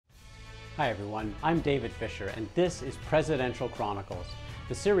Hi everyone, I'm David Fisher, and this is Presidential Chronicles,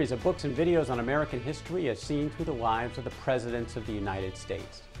 the series of books and videos on American history as seen through the lives of the presidents of the United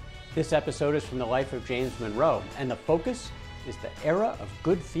States. This episode is from the life of James Monroe, and the focus is the era of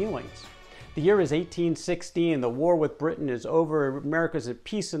good feelings. The year is 1816, the war with Britain is over, America's at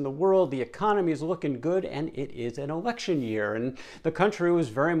peace in the world, the economy is looking good, and it is an election year. And the country was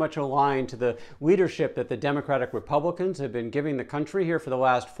very much aligned to the leadership that the Democratic Republicans have been giving the country here for the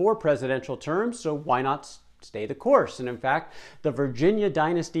last 4 presidential terms, so why not stay the course? And in fact, the Virginia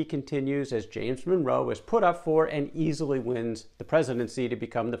Dynasty continues as James Monroe is put up for and easily wins the presidency to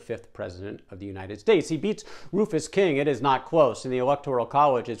become the 5th president of the United States. He beats Rufus King. It is not close. In the Electoral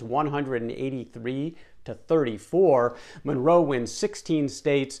College, it's 183 to 34. Monroe wins 16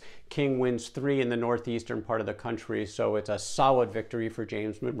 states. King wins 3 in the northeastern part of the country, so it's a solid victory for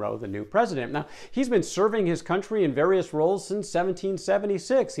James Monroe, the new president. Now, he's been serving his country in various roles since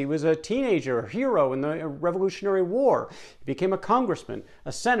 1776. He was a teenager, a hero in the Revolutionary War. He became a congressman,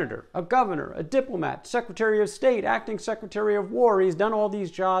 a senator, a governor, a diplomat, secretary of state, acting secretary of war. He's done all these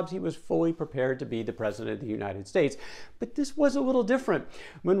jobs. He was fully prepared to be the president of the United States. But this was a little different.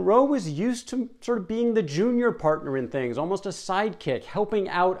 Monroe was used to sort of being the junior partner in things, almost a sidekick, helping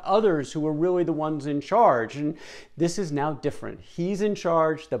out others who were really the ones in charge. And this is now different. He's in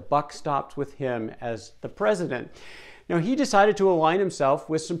charge. The buck stops with him as the president. Now, he decided to align himself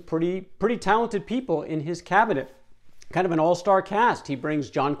with some pretty talented people in his cabinet. Kind of an all-star cast. He brings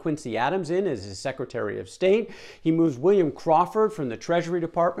John Quincy Adams in as his Secretary of State. He moves William Crawford from the Treasury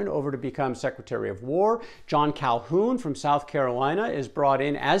Department over to become Secretary of War. John Calhoun from South Carolina is brought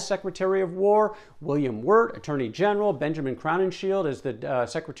in as Secretary of War. William Wirt, Attorney General. Benjamin Crowninshield is the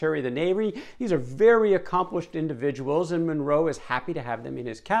Secretary of the Navy. These are very accomplished individuals, and Monroe is happy to have them in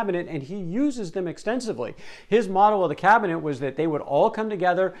his cabinet, and he uses them extensively. His model of the cabinet was that they would all come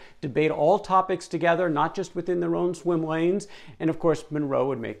together, debate all topics together, not just within their own swim lanes, and of course Monroe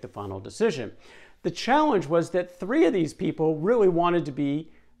would make the final decision. The challenge was that 3 of these people really wanted to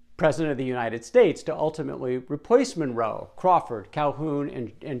be President of the United States to ultimately replace Monroe. Crawford,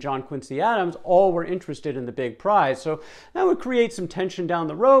 Calhoun, and John Quincy Adams all were interested in the big prize. So that would create some tension down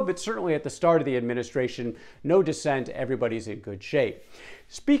the road, but certainly at the start of the administration, no dissent, everybody's in good shape.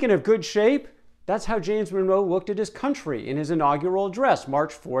 Speaking of good shape, that's how James Monroe looked at his country in his inaugural address,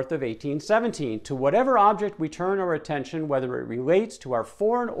 March 4th of 1817. To whatever object we turn our attention, whether it relates to our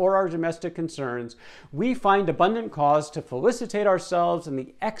foreign or our domestic concerns, we find abundant cause to felicitate ourselves in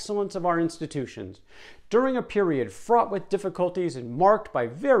the excellence of our institutions. During a period fraught with difficulties and marked by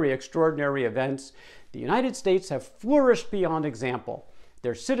very extraordinary events, the United States have flourished beyond example.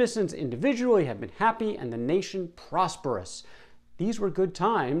 Their citizens individually have been happy and the nation prosperous. These were good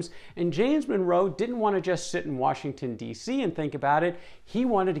times, and James Monroe didn't want to just sit in Washington, D.C. and think about it. He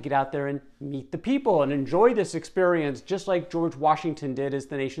wanted to get out there and meet the people and enjoy this experience, just like George Washington did as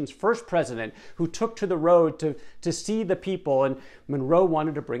the nation's first president, who took to the road to see the people, and Monroe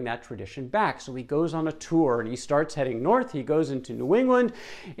wanted to bring that tradition back. So he goes on a tour, and he starts heading north. He goes into New England,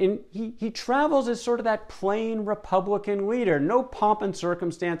 and he travels as sort of that plain Republican leader. No pomp and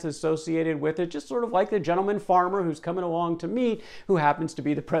circumstance associated with it, just sort of like the gentleman farmer who's coming along to meet, who happens to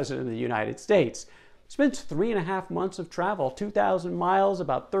be the President of the United States. Spends 3.5 months of travel, 2,000 miles,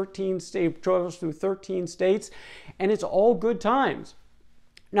 about 13 states, travels through 13 states, and it's all good times.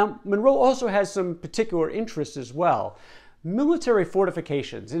 Now, Monroe also has some particular interests as well. Military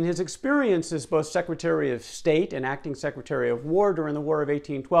fortifications. In his experience as both Secretary of State and acting Secretary of War during the War of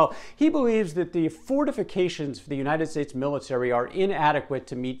 1812, he believes that the fortifications for the United States military are inadequate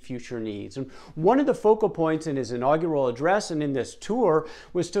to meet future needs. And one of the focal points in his inaugural address and in this tour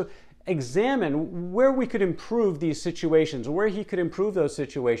was to examine where we could improve these situations, where he could improve those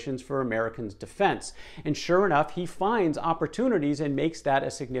situations for Americans' defense. And sure enough, he finds opportunities and makes that a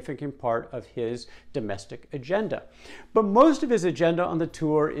significant part of his domestic agenda. But most of his agenda on the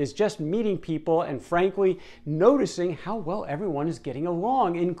tour is just meeting people and, frankly, noticing how well everyone is getting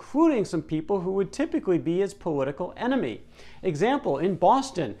along, including some people who would typically be his political enemy. Example, in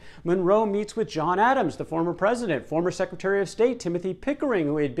Boston, Monroe meets with John Adams, the former president, former Secretary of State Timothy Pickering,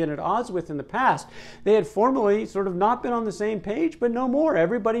 who he had been at odds with in the past. They had formerly sort of not been on the same page, but no more.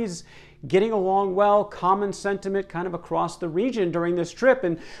 Everybody's getting along well, common sentiment kind of across the region during this trip.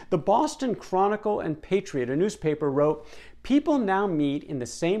 And the Boston Chronicle and Patriot, a newspaper, wrote, "People now meet in the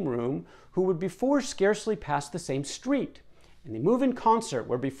same room who would before scarcely pass the same street. And they move in concert,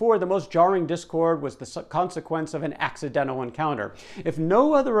 where before the most jarring discord was the consequence of an accidental encounter. If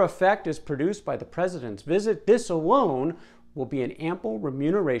no other effect is produced by the president's visit, this alone will be an ample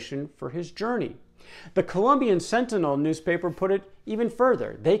remuneration for his journey." The Columbian Sentinel newspaper put it even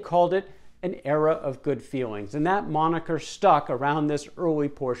further. They called it an era of good feelings, and that moniker stuck around this early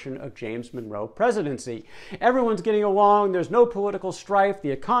portion of James Monroe presidency. Everyone's getting along, there's no political strife, the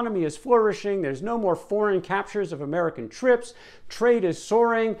economy is flourishing, there's no more foreign captures of American trips, trade is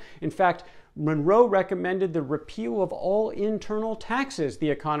soaring. In fact, Monroe recommended the repeal of all internal taxes. The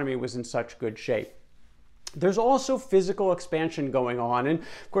economy was in such good shape. There's also physical expansion going on, and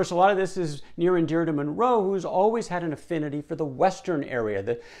of course a lot of this is near and dear to Monroe, who's always had an affinity for the western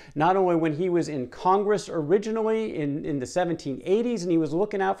area. Not only when he was in Congress originally in the 1780s and he was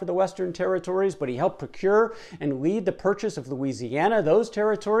looking out for the western territories, but he helped procure and lead the purchase of Louisiana, those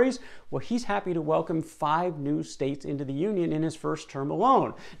territories. Well, he's happy to welcome 5 new states into the Union in his first term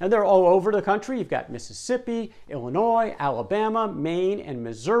alone. Now they're all over the country. You've got Mississippi, Illinois, Alabama, Maine, and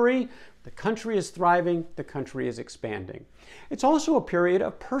Missouri. The country is thriving, the country is expanding. It's also a period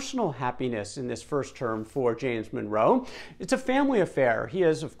of personal happiness in this first term for James Monroe. It's a family affair. He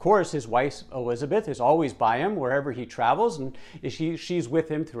has, of course, his wife Elizabeth is always by him wherever he travels, and she's with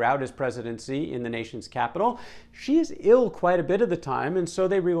him throughout his presidency in the nation's capital. She is ill quite a bit of the time, and so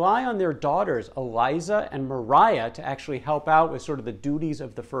they rely on their daughters, Eliza and Mariah, to actually help out with sort of the duties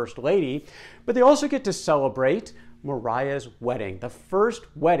of the First Lady. But they also get to celebrate Mariah's wedding, the first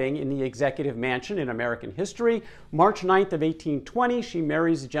wedding in the executive mansion in American history. March 9th of 1820, she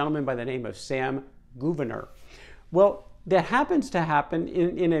marries a gentleman by the name of Sam Gouverneur. Well, that happens to happen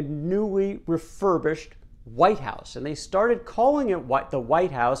in a newly refurbished White House, and they started calling it the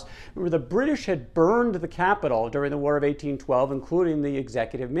White House. Remember, the British had burned the Capitol during the War of 1812, including the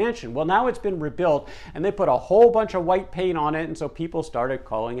Executive Mansion. Well, now it's been rebuilt, and they put a whole bunch of white paint on it, and so people started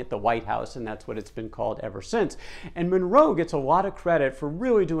calling it the White House, and that's what it's been called ever since. And Monroe gets a lot of credit for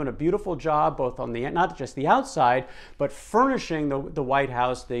really doing a beautiful job, both on the, not just the outside, but furnishing the White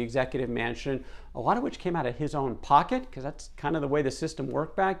House, the Executive Mansion, a lot of which came out of his own pocket, because that's kind of the way the system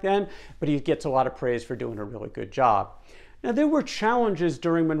worked back then, but he gets a lot of praise for doing a really good job. Now, there were challenges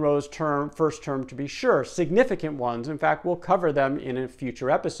during Monroe's first term, to be sure, significant ones. In fact, we'll cover them in a future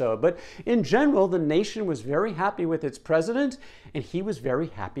episode. But in general, the nation was very happy with its president, and he was very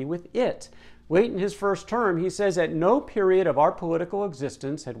happy with it. Late in his first term, he says, "At no period of our political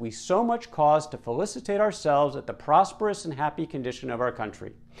existence had we so much cause to felicitate ourselves at the prosperous and happy condition of our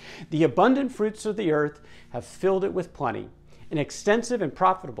country. The abundant fruits of the earth have filled it with plenty. An extensive and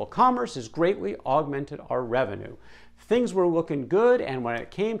profitable commerce has greatly augmented our revenue." Things were looking good, and when it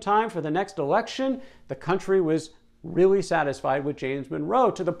came time for the next election, the country was really satisfied with James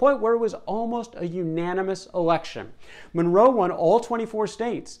Monroe, to the point where it was almost a unanimous election. Monroe won all 24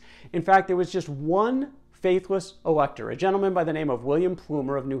 states. In fact, there was just one faithless elector, a gentleman by the name of William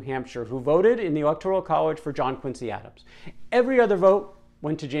Plumer of New Hampshire, who voted in the Electoral College for John Quincy Adams. Every other vote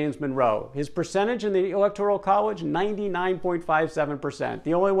went to James Monroe. His percentage in the Electoral College, 99.57%.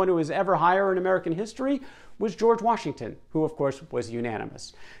 The only one who was ever higher in American history was George Washington, who of course was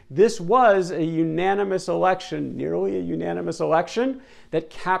unanimous. This was a unanimous election, nearly a unanimous election,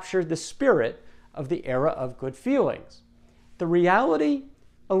 that captured the spirit of the era of good feelings. The reality,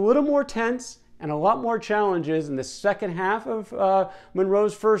 a little more tense and a lot more challenges in the second half of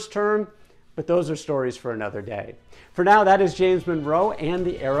Monroe's first term, but those are stories for another day. For now, that is James Monroe and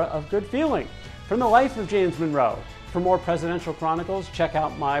the era of good feeling. From the life of James Monroe. For more presidential chronicles, check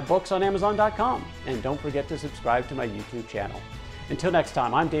out my books on Amazon.com. And don't forget to subscribe to my YouTube channel. Until next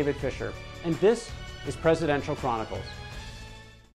time, I'm David Fisher, and this is Presidential Chronicles.